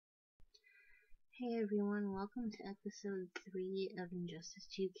Hey everyone, welcome to episode 3 of Injustice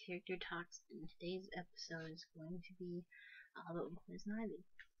 2 Character Talks, and today's episode is going to be all about Poison Ivy.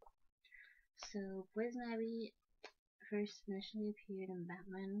 So, Poison Ivy first initially appeared in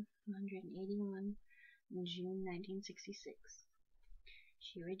Batman 181 in June 1966.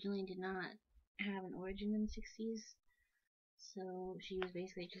 She originally did not have an origin in the 60s, so she was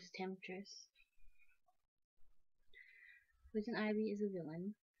basically just a temptress. Poison Ivy is a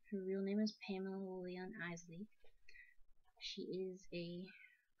villain. Her real name is Pamela Lillian Isley. She is a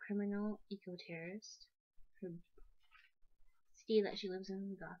criminal eco-terrorist. Her city that she lives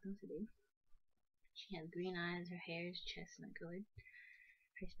in is Gotham City. She has green eyes, her hair is chestnut colored.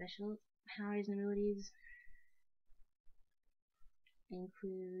 Her special powers and abilities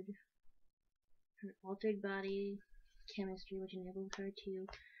include her altered body chemistry, which enables her to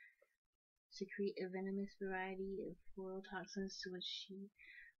secrete a venomous variety of floral toxins to which she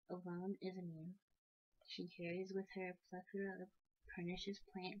alone is immune. She carries with her a plethora of pernicious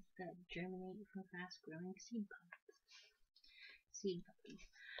plants that germinate from fast-growing seed pods.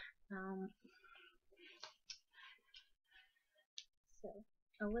 So,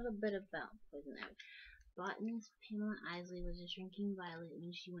 a little bit about Poison Ivy. Botanist Pamela Isley was a shrinking violet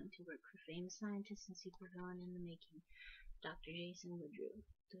when she went to work for famous scientist and supervillain in the making, Dr. Jason Woodrue.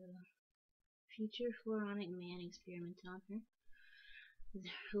 The future Floronic man experimented on her,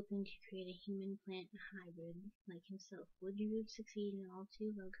 hoping to create a human-plant hybrid like himself. Woodrue succeeded in all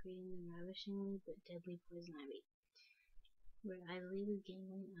too well, creating the ravishingly but deadly Poison Ivy. Where Isley was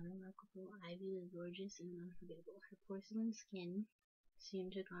gangly and unremarkable, Ivy was gorgeous and unforgettable. Her porcelain skin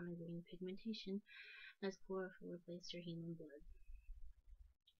soon took on a green pigmentation as chlorophyll replaced her human blood.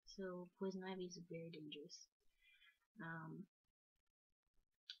 So Poison Ivy is very dangerous.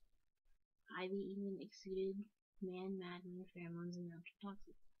 Ivy even exuded man-maddening pheromones and natural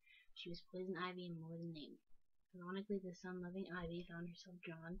toxic. She was Poison Ivy in more than name. Ironically, the sun-loving Ivy found herself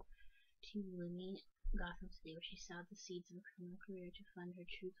drawn to gloomy Gotham City, where she sowed the seeds of a criminal career to fund her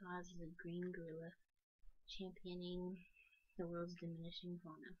true cause as a green guerrilla championing the world's diminishing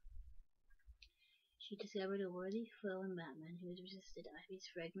fauna. She discovered a worthy foe in Batman who has resisted Ivy's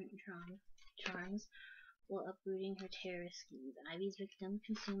fragrant charms while uprooting her terrorist schemes. Ivy's victim,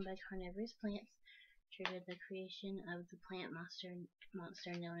 consumed by carnivorous plants, triggered the creation of the plant monster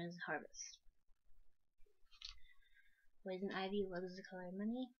known as Harvest. Poison Ivy loves the color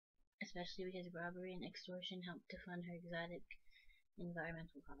money, especially because robbery and extortion help to fund her exotic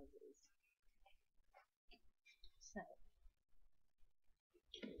environmental causes. So,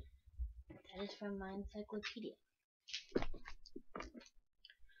 that is from my encyclopedia.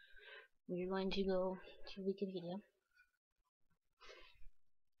 We're going to go to Wikipedia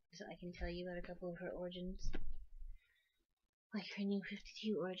so I can tell you about a couple of her origins, like her New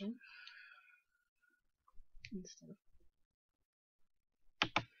 52 origin and stuff.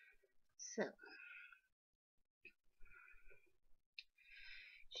 So,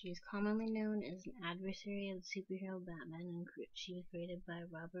 she is commonly known as an adversary of the superhero Batman, and she was created by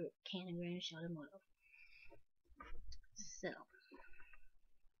Robert Kanigher and Sheldon Moyle. So,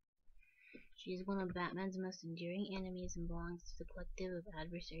 she is one of Batman's most enduring enemies and belongs to the collective of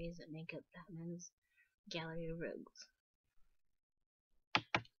adversaries that make up Batman's gallery of rogues.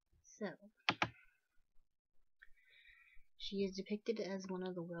 So, she is depicted as one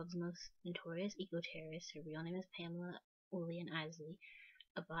of the world's most notorious eco-terrorists. Her real name is Pamela Lillian Isley,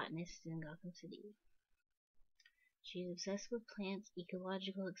 a botanist in Gotham City. She is obsessed with plants,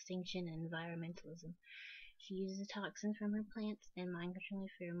 ecological extinction, and environmentalism. She uses toxins from her plants and mind-controlling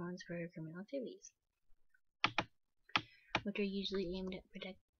pheromones for her criminal activities, which are usually aimed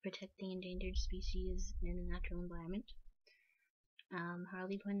at protecting endangered species in the natural environment.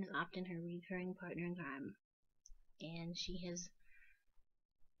 Harley Quinn is often her recurring partner in crime, and she has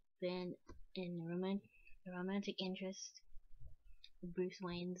been in the romantic interest of Bruce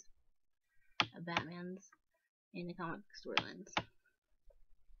Wayne's, Batman's, in the comic book storylines.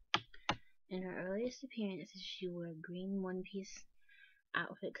 In her earliest appearances, she wore a green one-piece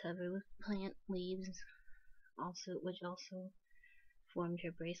outfit covered with plant leaves, which also formed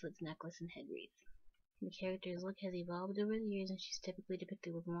her bracelets, necklace, and head wreath. The character's look has evolved over the years, and she's typically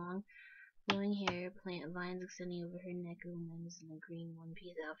depicted with long, flowing hair, plant vines extending over her neck or limbs, and a green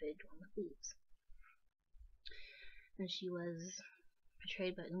one-piece outfit adorned with leaves. And she was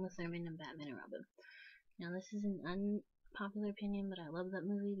portrayed by Uma Thurman in Batman and Robin. Now, this is an unpopular opinion, but I love that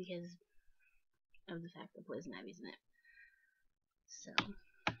movie because of the fact that Poison Ivy's in it. So,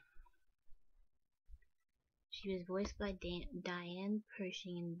 she was voiced by Diane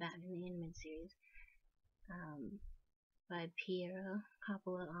Pershing in Batman the Animated Series, by Piero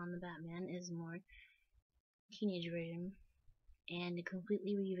Coppola on the Batman is a more teenage version, and a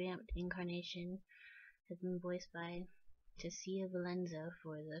completely revamped incarnation has been voiced by Tessia Valenza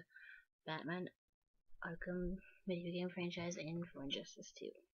for the Batman Arkham video game franchise and for Injustice 2.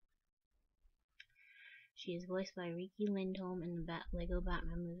 She is voiced by Riki Lindholm in the Lego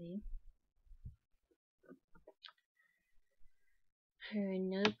Batman movie. Her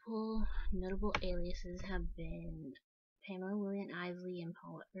notable aliases have been Pamela William Isley and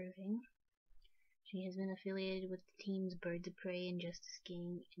Paula Irving. She has been affiliated with the teams Birds of Prey and Justice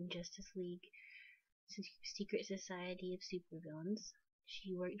Gang and Justice League Secret Society of Supervillains.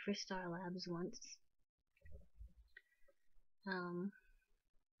 She worked for Star Labs once.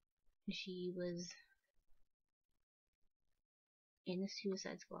 She was in the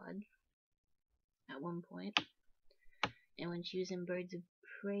Suicide Squad at one point. And when she was in Birds of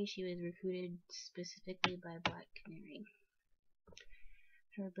Prey, she was recruited specifically by Black Canary.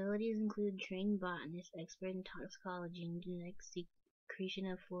 Her abilities include trained botanist, expert in toxicology and genetic secretion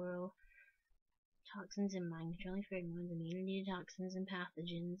of toxins and mind-controlling pheromones, immunity to toxins and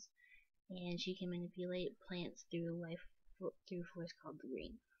pathogens, and she can manipulate plants through force called the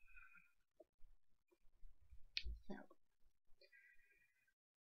green. So,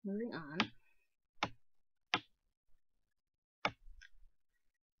 moving on.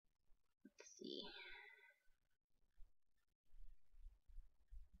 Let's see.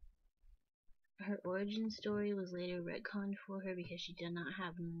 Her origin story was later retconned for her because she did not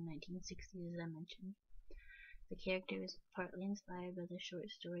have them in the 1960s, as I mentioned. The character was partly inspired by the short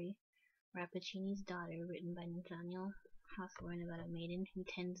story Rappaccini's Daughter, written by Nathaniel Hawthorne, about a maiden who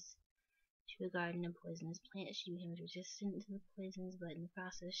tends to a garden of poisonous plants. She becomes resistant to the poisons, but in the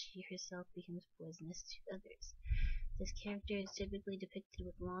process she herself becomes poisonous to others. This character is typically depicted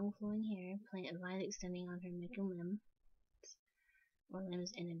with long flowing hair, plant vines extending on her neck and limbs,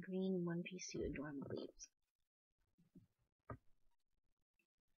 and a green one-piece suit adorned with leaves.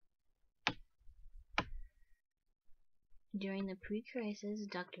 During the pre-crisis,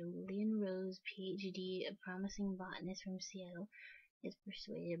 Dr. Lillian Rose, PhD, a promising botanist from Seattle, is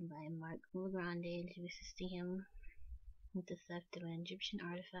persuaded by Marc Legrande into assisting him with the theft of an Egyptian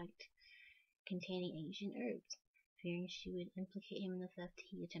artifact containing ancient herbs. Fearing she would implicate him in the theft,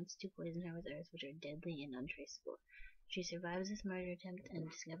 he attempts to poison her with herbs which are deadly and untraceable. She survives this murder attempt and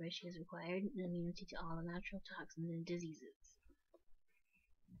discovers she has acquired an immunity to all natural toxins and diseases.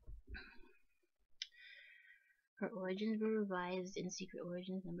 Her origins were revised in Secret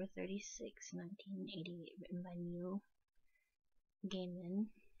Origins number 36, 1988, written by Neil Gaiman,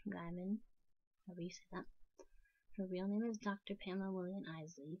 however you say that. Her real name is Dr. Pamela William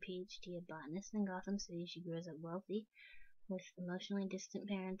Isley, PhD, a botanist in Gotham City. She grows up wealthy, with emotionally distant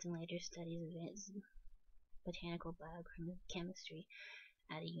parents, and later studies advanced botanical biochemistry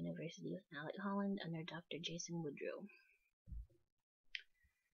at a university with Alec Holland under Dr. Jason Woodrow.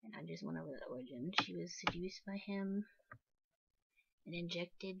 And I just went over the origin. She was seduced by him and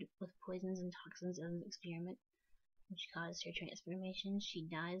injected with poisons and toxins as an experiment, which caused her transformation. She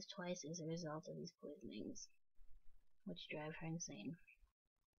dies twice as a result of these poisonings, which drive her insane.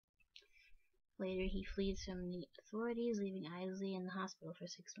 Later, he flees from the authorities, leaving Isley in the hospital for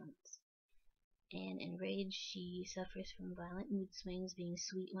 6 months. And enraged, she suffers from violent mood swings, being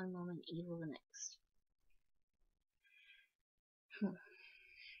sweet one moment, evil the next.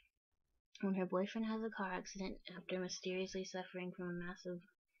 When her boyfriend has a car accident after mysteriously suffering from a massive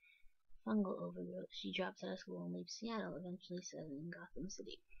fungal overgrowth, she drops out of school and leaves Seattle, eventually settling in Gotham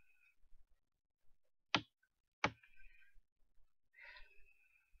City.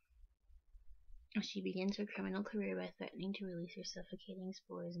 She begins her criminal career by threatening to release her suffocating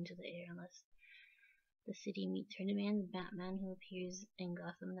spores into the air unless the city meets her demands. Batman, who appears in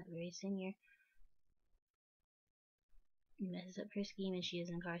Gotham that very same year, messes up her scheme and she is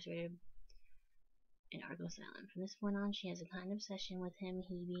incarcerated in Arkham Asylum. From this point on, she has a kind of obsession with him,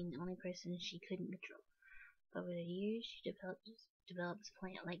 he being the only person she couldn't control. Over the years, she develops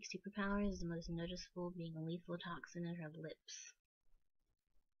plant-like superpowers, the most noticeable being a lethal toxin in her lips.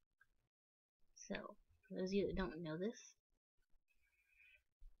 So, for those of you that don't know this,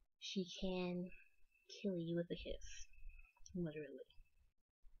 she can kill you with a kiss. Literally.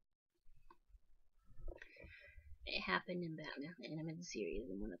 It happened in Batman the Animated Series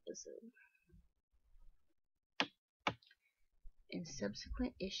in one episode. In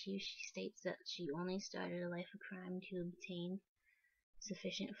subsequent issues, she states that she only started a life of crime to obtain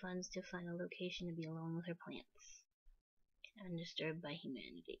sufficient funds to find a location to be alone with her plants, undisturbed by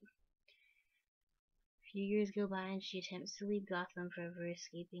humanity. A few years go by and she attempts to leave Gotham, forever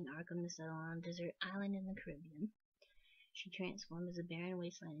escaping Arkham to settle on a desert island in the Caribbean. she transforms the barren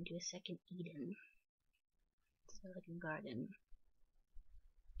wasteland into a second Eden. So like a garden.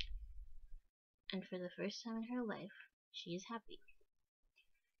 And for the first time in her life, she is happy.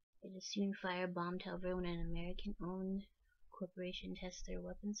 It is soon firebombed, however, when an American-owned corporation tests their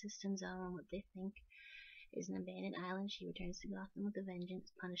weapon systems out on what they think is an abandoned island. She returns to Gotham with a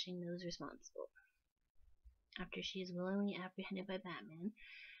vengeance, punishing those responsible. After she is willingly apprehended by Batman,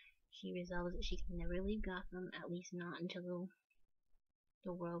 she resolves that she can never leave Gotham, at least not until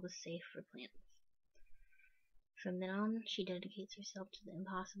the world is safe for plants. From then on, she dedicates herself to the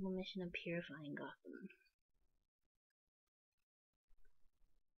impossible mission of purifying Gotham.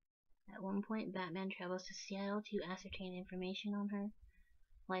 At one point, Batman travels to Seattle to ascertain information on her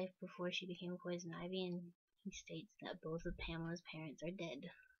life before she became Poison Ivy, and he states that both of Pamela's parents are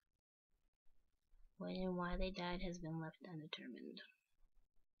dead. When and why they died has been left undetermined.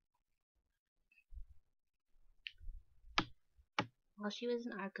 While she was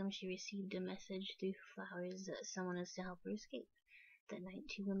in Arkham, she received a message through flowers that someone is to help her escape. That night,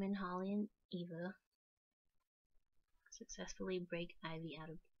 two women, Holly and Eva, successfully break Ivy out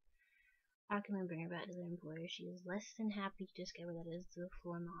of Arkham and bring her back to their employer. She is less than happy to discover that it is the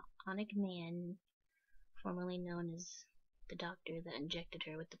Philharmonic Man, formerly known as the doctor that injected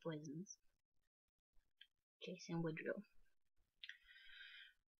her with the poisons, Jason Woodrow.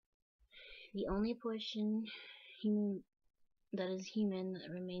 The only portion that is human that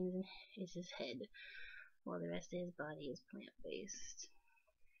remains is his head, while the rest of his body is plant-based.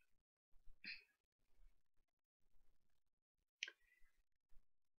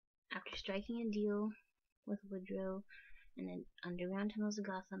 After striking a deal with Woodrow and the underground tunnels of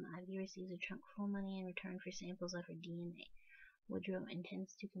Gotham, Ivy receives a trunk full of money in return for samples of her DNA. Woodrow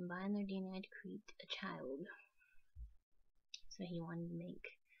intends to combine their DNA to create a child. So he wanted to make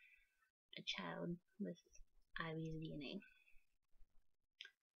a child with Ivy's DNA.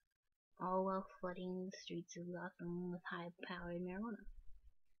 All while flooding the streets of Gotham with high-powered marijuana.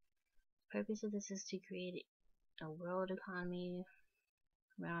 The purpose of this is to create a world economy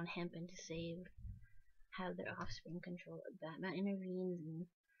around hemp and to have their offspring control it. Batman intervenes and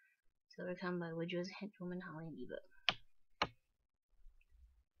is overcome by Woodrow's henchwoman Holly and Eva.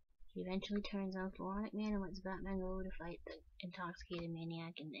 He eventually turns on Philharmonic Man and lets Batman go to fight the intoxicated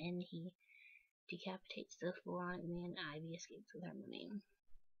maniac. In the end, he decapitates the Philharmonic Man. Ivy escapes with her money.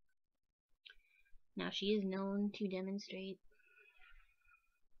 Now, she is known to demonstrate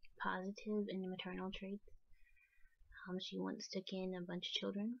positive and maternal traits. She once took in a bunch of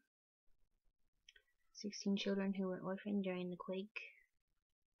children, 16 children who were orphaned during the quake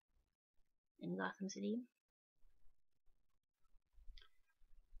in Gotham City.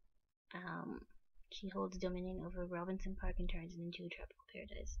 She holds dominion over Robinson Park and turns it into a tropical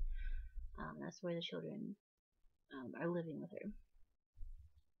paradise. That's where the children are living with her.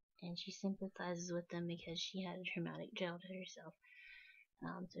 And she sympathizes with them because she had a traumatic childhood herself.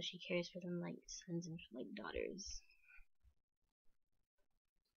 So she cares for them like sons and like daughters.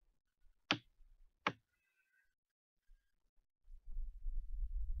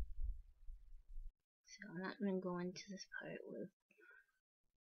 So I'm not going to go into this part with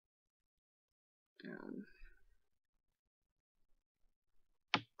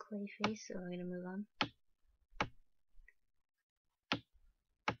Clayface, so we're going to move on.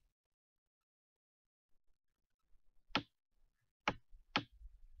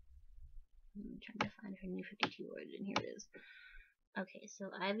 I'm trying to find her New 52 origin. Here it is. Okay, so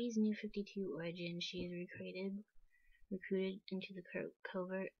Ivy's New 52 origin, she is recruited into the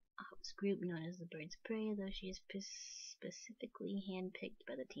covert ops group known as the Birds of Prey, though she is specifically handpicked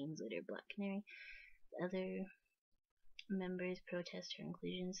by the team's leader, Black Canary. The other members protest her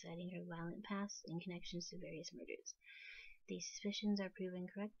inclusion, citing her violent past and connections to various murders. These suspicions are proven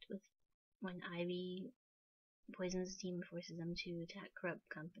correct when Ivy poisons the team and forces them to attack corrupt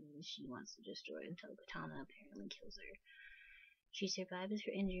companies she wants to destroy until Katana apparently kills her. She survives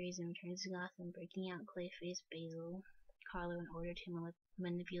her injuries and returns to Gotham, breaking out Clayface, Basil, Carlo in order to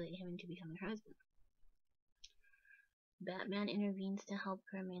manipulate him into becoming her husband. Batman intervenes to help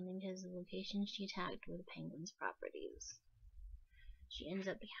her, mainly because the locations she attacked were the Penguin's properties. She ends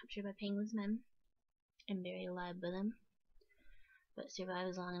up captured by Penguin's men and buried alive by them, but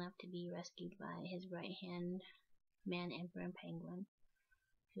survives long enough to be rescued by his right-hand man, Emperor Penguin,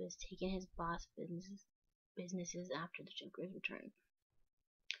 who has taken his boss businesses after the Joker's return,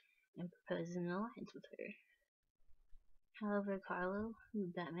 and proposes an alliance with her. However, Carlo, who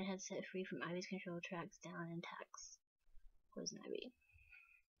Batman had set free from Ivy's control, tracks down and attacks Poison Ivy.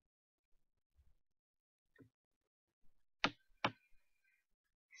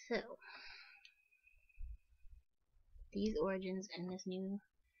 So, These origins and this new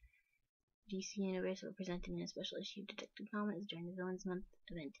DC universe were presented in a special issue of Detective Comics during the Villains Month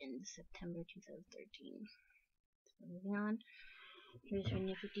event in September 2013. So moving on, here's her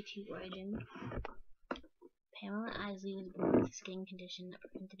New 52 origin. Pamela Isley was born with a skin condition that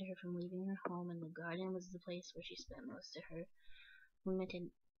prevented her from leaving her home, and the garden was the place where she spent most of her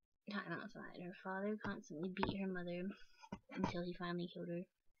limited time outside. Her father constantly beat her mother until he finally killed her.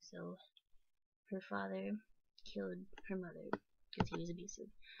 So her father killed her mother because he was abusive,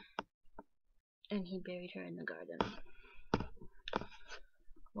 and he buried her in the garden.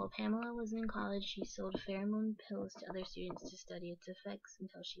 While Pamela was in college, she sold pheromone pills to other students to study its effects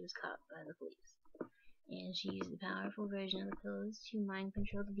until she was caught by the police. And she used a powerful version of the pills to mind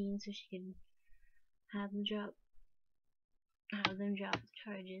control the dean so she could have them drop the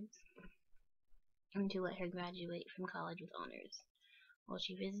charges and to let her graduate from college with honors. While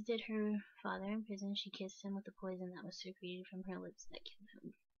she visited her father in prison, she kissed him with the poison that was secreted from her lips that killed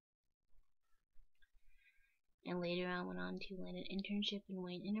him. And later on went on to land an internship in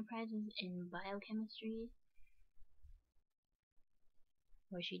Wayne Enterprises in biochemistry,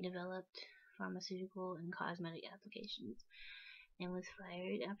 where she developed pharmaceutical and cosmetic applications, and was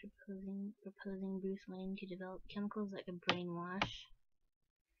fired after proposing Bruce Wayne to develop chemicals that could brainwash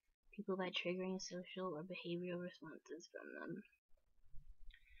people by triggering social or behavioral responses from them.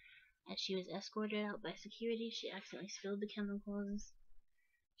 As she was escorted out by security, she accidentally spilled the chemicals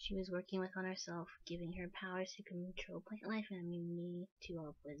she was working with on herself, giving her powers to control plant life and immunity to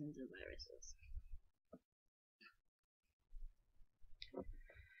all poisons and viruses.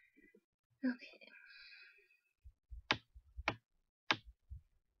 Okay.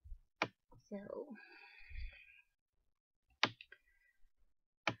 So,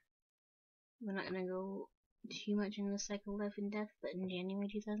 we're not going to go too much into the cycle of life and death, but in January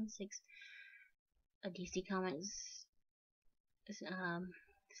 2006, a DC Comics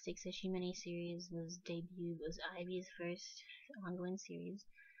 6-issue miniseries was debuted. It was Ivy's first ongoing series.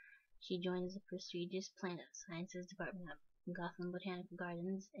 She joins the prestigious Planet Sciences Department at Gotham Botanical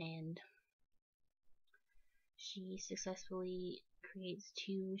Gardens, and she successfully creates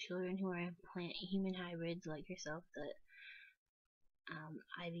 2 children who are plant-human hybrids like herself that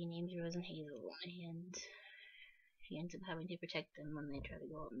Ivy names Rose and Hazel, and she ends up having to protect them when they try to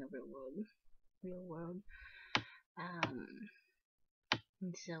go out in the real world.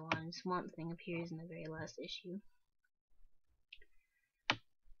 And so on. Swamp Thing appears in the very last issue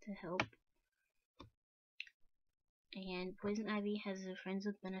to help. And Poison Ivy has a friends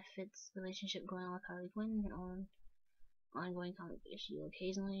with benefits relationship going on with Harley Quinn in her own ongoing comic book. She will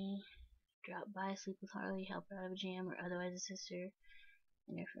occasionally drop by, sleep with Harley, help her out of a jam, or otherwise assist her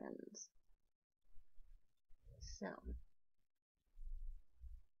and her friends. So,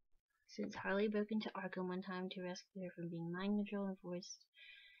 since Harley broke into Arkham one time to rescue her from being mind controlled and forced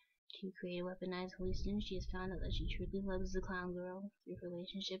to create a weaponized hallucination, she has found out that she truly loves the clown girl through her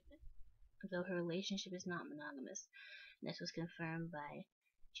relationship, though her relationship is not monogamous. And this was confirmed by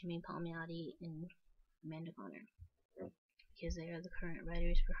Jimmy Palmiotti and Amanda Conner, because they are the current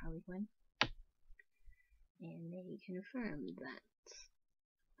writers for Harley Quinn, and they confirmed that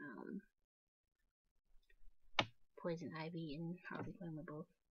Poison Ivy and Harley Quinn were both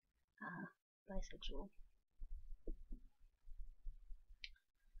bisexual.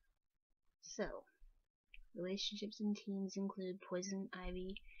 So, relationships in teens include Poison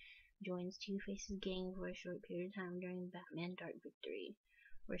Ivy joins Two-Face's gang for a short period of time during Batman Dark Victory,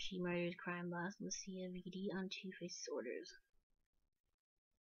 where she murders crime boss Lucia Vitti on Two-Face's orders.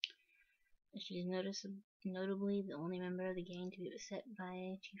 She is notably the only member of the gang to be beset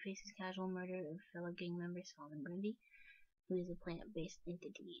by Two-Face's casual murder of fellow gang member Solomon Grundy, who is a plant-based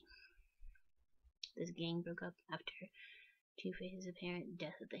entity. This gang broke up after Two-Face's apparent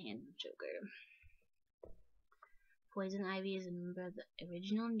death at the hands of Joker. Poison Ivy is a member of the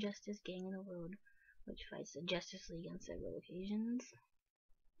original Injustice gang in the world, which fights the Justice League on several occasions.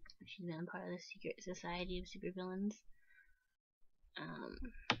 She's been a part of the Secret Society of Supervillains,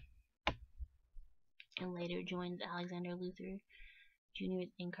 and later joins Alexander Luthor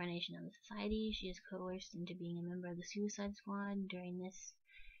Jr.'s incarnation of the Society. She is coerced into being a member of the Suicide Squad. During this,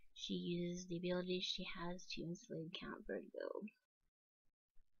 she uses the abilities she has to enslave Count Vertigo.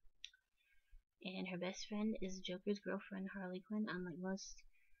 And her best friend is Joker's girlfriend, Harley Quinn. Unlike most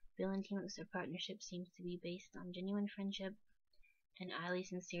villain team-ups, their partnership seems to be based on genuine friendship, and Ivy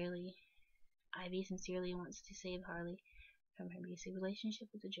sincerely wants to save Harley from her abusive relationship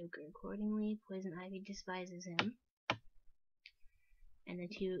with the Joker. Accordingly, Poison Ivy despises him, and the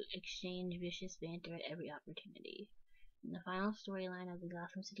two exchange vicious banter at every opportunity. In the final storyline of the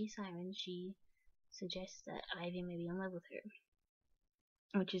Gotham City Sirens, she suggests that Ivy may be in love with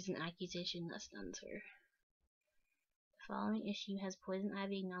her, which is an accusation that stuns her. The following issue has Poison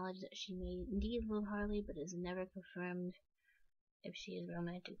Ivy acknowledge that she may indeed love Harley, but is never confirmed if she is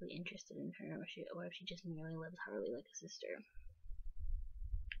romantically interested in her, or if she just merely loves Harley like a sister.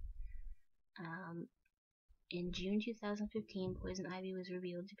 In June 2015, Poison Ivy was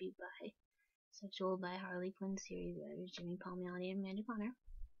revealed to be bisexual by Harley Quinn series writers Jimmy Palmiotti and Amanda Conner,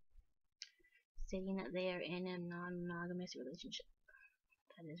 stating that they are in a non-monogamous relationship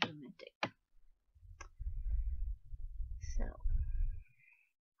that is romantic. So,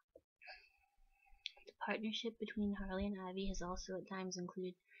 the partnership between Harley and Ivy has also at times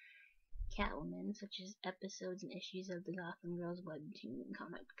included Catwoman, such as episodes and issues of the Gotham Girls webtoon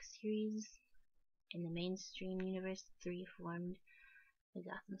comic series. In the mainstream universe, the three formed the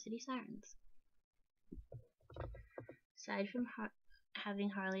Gotham City Sirens. Aside from having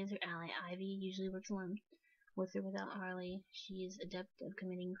Harley as her ally, Ivy usually works alone. With or without Harley, she is adept at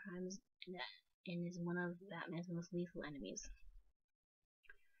committing crimes and is one of Batman's most lethal enemies,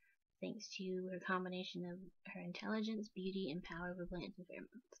 thanks to her combination of her intelligence, beauty, and power over plants and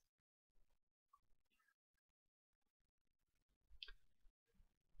pheromones.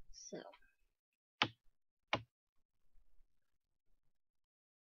 So,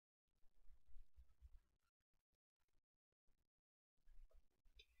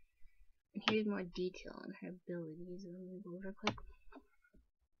 and here's more detail on her abilities. Let me go over quick.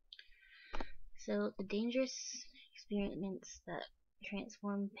 So, the dangerous experiments that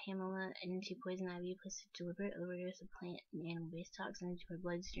transform Pamela into Poison Ivy place a deliberate overdose of plant and animal-based toxins into her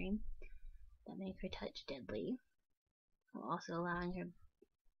bloodstream that make her touch deadly, while also allowing her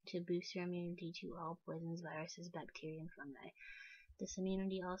to boost her immunity to all poisons, viruses, bacteria, and fungi. This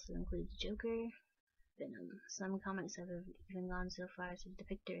immunity also includes Joker venom. Some comics have even gone so far as to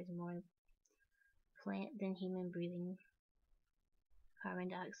depict her as more plant than human, breathing carbon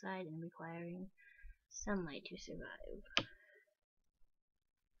dioxide and requiring sunlight to survive,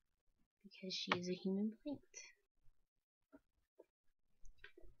 because she is a human plant.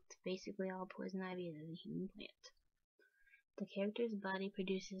 It's basically all Poison Ivy is a human plant. The character's body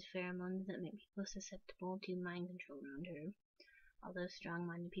produces pheromones that make people susceptible to mind control around her, although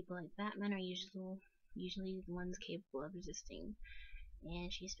strong-minded people like Batman are usually the ones capable of resisting,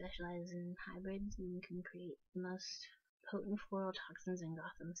 and she specializes in hybrids and can create the most potent floral toxins in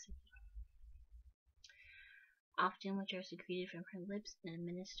Gotham City, often which are secreted from her lips and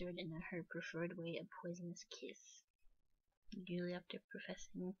administered in her preferred way, a poisonous kiss. Usually after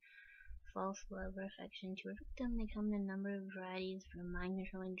professing false love or affection to her victim, they come in a number of varieties, from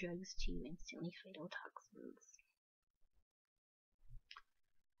mind-controlling drugs to instantly fatal toxins.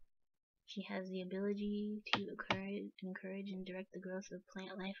 She has the ability to encourage and direct the growth of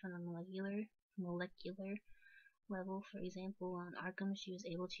plant life on a molecular level. For example, on Arkham, she was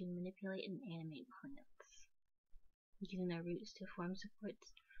able to manipulate and animate plants, using their roots to form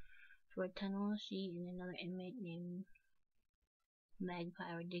supports for a tunnel she and another inmate named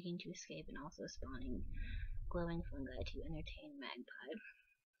Magpie were digging to escape, and also spawning glowing fungi to entertain Magpie.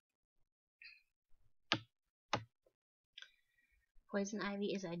 Poison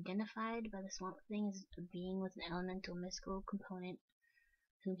Ivy is identified by the Swamp Thing as a being with an elemental mystical component,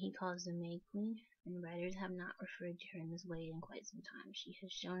 whom he calls the May Queen, and writers have not referred to her in this way in quite some time. She has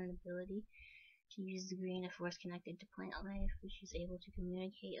shown an ability to use the green, a force connected to plant life, which is able to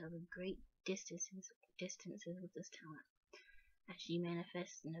communicate over great distances with this talent, as she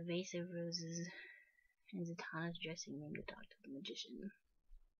manifests in a vase of roses in Zatanna's dressing room to talk to the magician.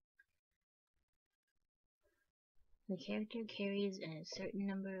 The character carries a certain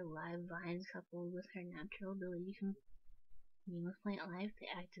number of live vines coupled with her natural ability to commune with plant life. They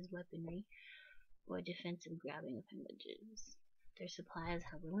act as weaponry or defensive grabbing appendages. Their supply is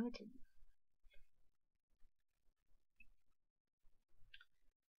however limited.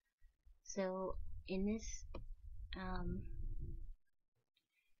 So in this,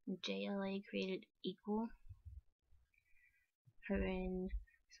 JLA created Equal. Her and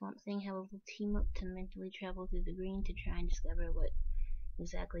Swamp Thing have a little team up to mentally travel through the green to try and discover what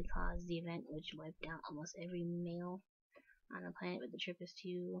exactly caused the event which wiped out almost every male on the planet, but the trip is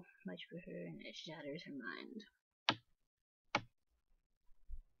too much for her and it shatters her mind.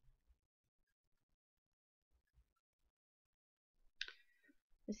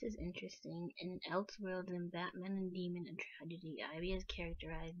 This is interesting. In Elseworlds and Batman and Demon and Tragedy, Ivy is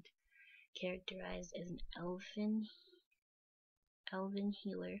characterized as an elven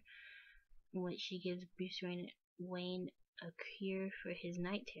healer, in which she gives Bruce Wayne a cure for his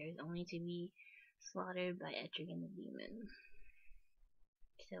night terrors, only to be slaughtered by Etrigan the Demon.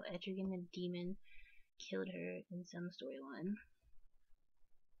 So Etrigan the Demon killed her in some storyline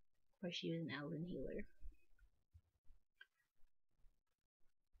where she was an elven healer.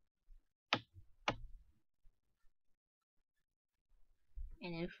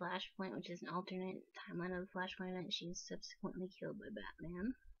 And in Flashpoint, which is an alternate timeline of the Flashpoint event, she is subsequently killed by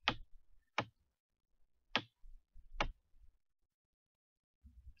Batman.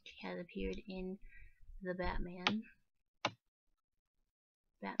 She has appeared in The Batman,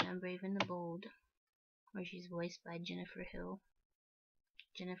 Batman Brave and the Bold, where she's voiced by Jennifer Hale,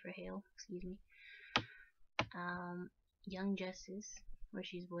 Young Justice, where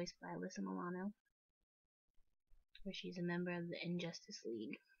she's voiced by Alyssa Milano, where she's a member of the Injustice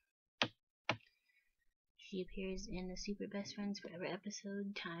League. She appears in the Super Best Friends Forever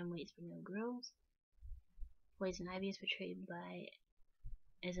episode, Time Waits for No Girls. Poison Ivy is portrayed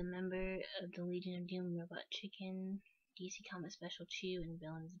as a member of the Legion of Doom, Robot Chicken, DC Comics Special 2, and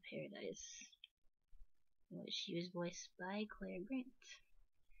Villains of Paradise, in which she was voiced by Claire Grant.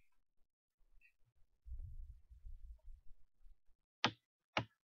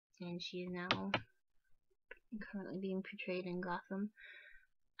 And she is now currently being portrayed in Gotham,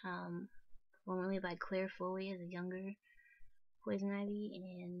 formerly by Claire Foley as a younger Poison Ivy,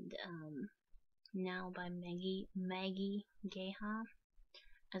 and now by Maggie Gyllenhaal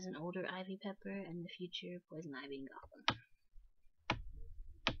as an older Ivy Pepper and the future Poison Ivy in Gotham.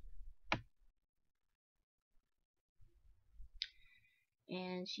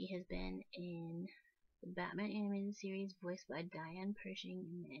 And she has been in the Batman animated series, voiced by Diane Pershing,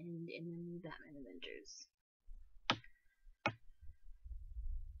 and in the new Batman Adventures.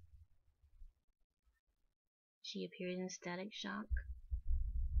 She appears in Static Shock,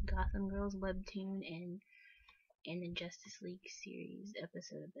 Gotham Girls webtoon, and in the Justice League series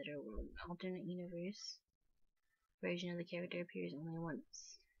episode of Better World. An alternate universe version of the character appears only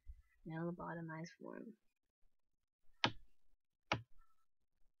once, in a lobotomized form.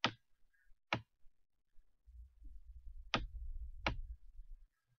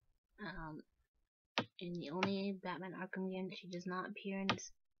 In the only Batman Arkham game that she does not appear in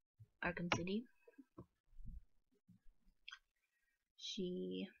is Arkham City.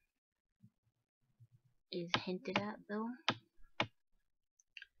 She is hinted at, though,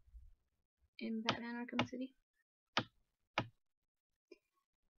 in Batman Arkham City.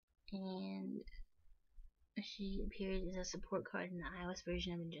 And she appears as a support card in the iOS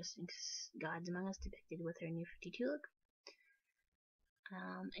version of Injustice Gods Among Us, depicted with her new 52 look.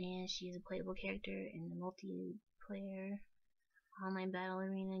 And she is a playable character in the multiplayer online battle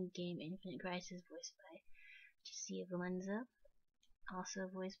arena game Infinite Crisis, voiced by Tessia Valenza. Also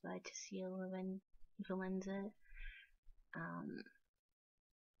voiced by Tessia Valenza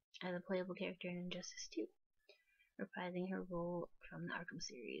as a playable character in Injustice 2, reprising her role from the Arkham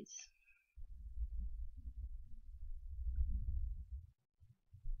series.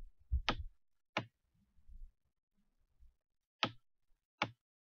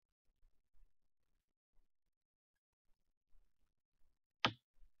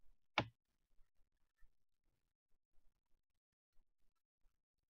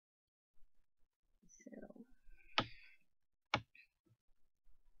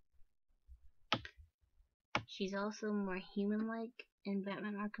 She's also more human-like in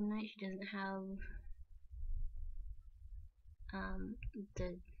Batman Arkham Knight. She doesn't have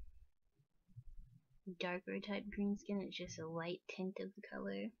the darker type green skin. It's just a light tint of the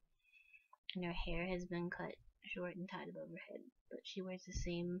color, and her hair has been cut short and tied above her head. But she wears the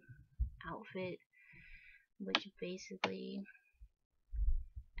same outfit, which basically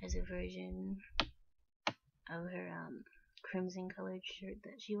is a version of her crimson colored shirt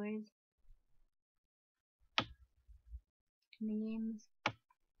that she wears in the games.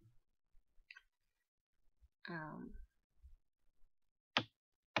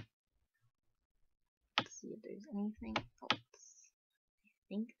 Let's see if there's anything else. I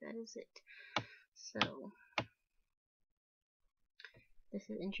think that is it. So, this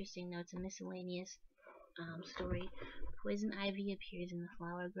is interesting though. It's a miscellaneous story. Poison Ivy appears in The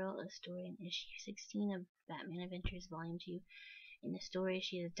Flower Girl, a story in issue 16 of Batman Adventures Volume 2. In the story,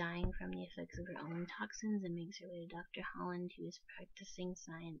 she is dying from the effects of her own toxins and makes her way to Dr. Holland, who is practicing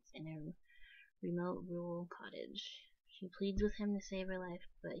science in a remote rural cottage. She pleads with him to save her life,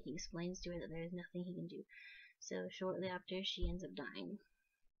 but he explains to her that there is nothing he can do. So shortly after, she ends up dying.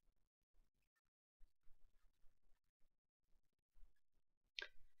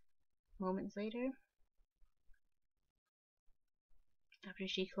 Moments later, after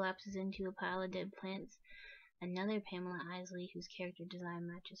she collapses into a pile of dead plants, another Pamela Isley, whose character design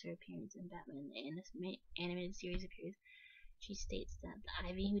matches her appearance in Batman the animated series, appears. She states that the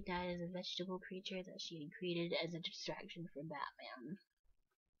Ivy who died is a vegetable creature that she had created as a distraction for Batman.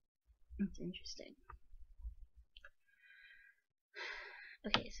 It's interesting.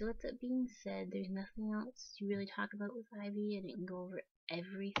 Okay, so with that being said, there's nothing else to really talk about with Ivy. I didn't go over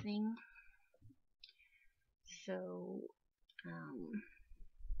everything. So,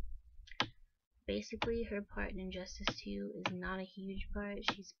 basically her part in Injustice 2 is not a huge part.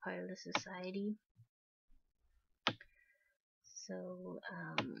 She's part of the society. So,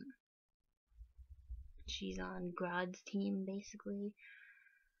 she's on Grodd's team, basically.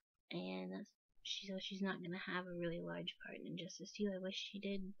 And so she's not gonna have a really large part in Injustice 2. I wish she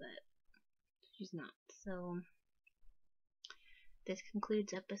did, but she's not. So, this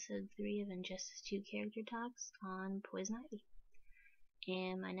concludes episode 3 of Injustice 2 character talks on Poison Ivy.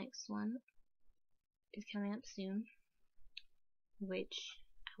 And my next one is coming up soon, which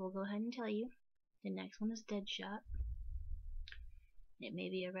I will go ahead and tell you. The next one is Deadshot. It may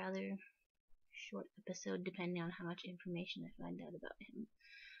be a rather short episode depending on how much information I find out about him.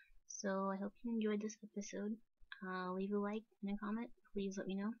 So I hope you enjoyed this episode. Leave a like and a comment. Please let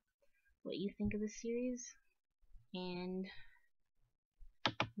me know what you think of the series and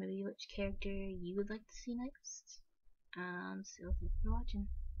maybe which character you would like to see next. So thanks for watching.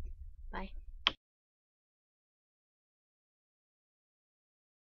 Bye.